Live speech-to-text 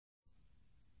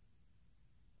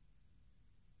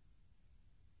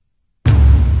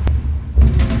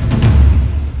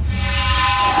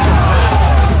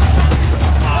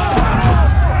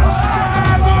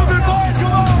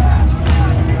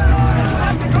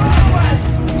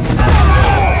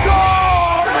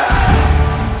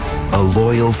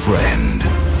friend.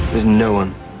 There's no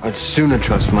one I'd sooner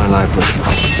trust my life with.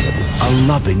 A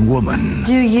loving woman.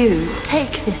 Do you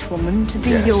take this woman to be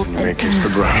your... May kiss the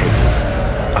ground.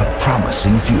 A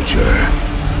promising future.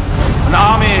 An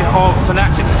army of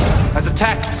fanatics has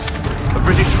attacked a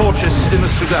British fortress in the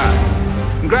Sudan.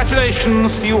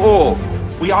 Congratulations to you all.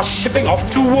 We are shipping off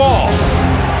to war.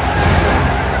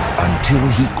 Until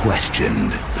he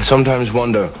questioned. I sometimes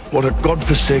wonder what a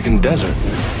godforsaken desert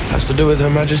has to do with Her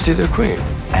Majesty the Queen.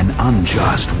 An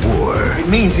unjust war. It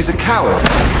means he's a coward.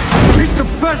 He's the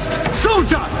best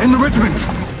soldier in the regiment!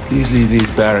 Please leave these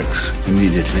barracks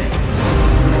immediately.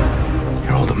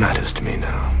 You're all that matters to me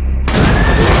now.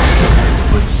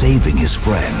 But saving his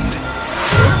friend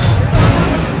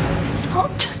It's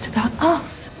not just about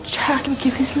us. Jack can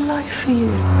give his life for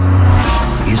you.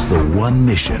 is the one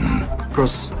mission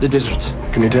Across the desert.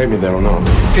 Can you take me there or not?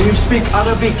 Can you speak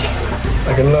Arabic?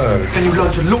 I can learn. Can you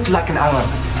learn to look like an Arab?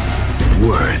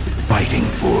 worth fighting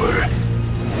for.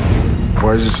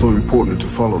 Why is it so important to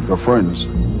follow your friends?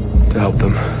 To help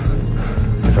them,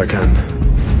 if I can.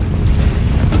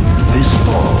 This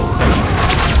fall,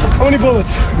 How many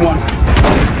bullets? One.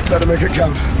 Better make it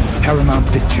count. Paramount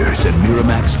Pictures and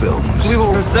Miramax Films We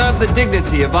will preserve the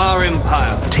dignity of our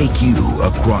empire. take you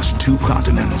across 2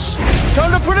 continents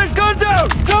Time to put his gun down!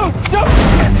 Don't!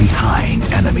 and behind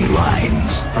enemy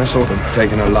lines. I saw them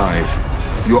taken alive.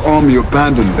 Your army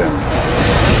abandoned them.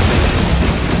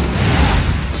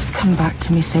 Just come back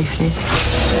to me safely.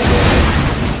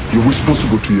 You're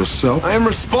responsible to yourself. I am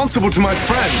responsible to my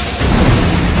friends.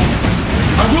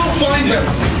 I will find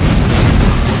him.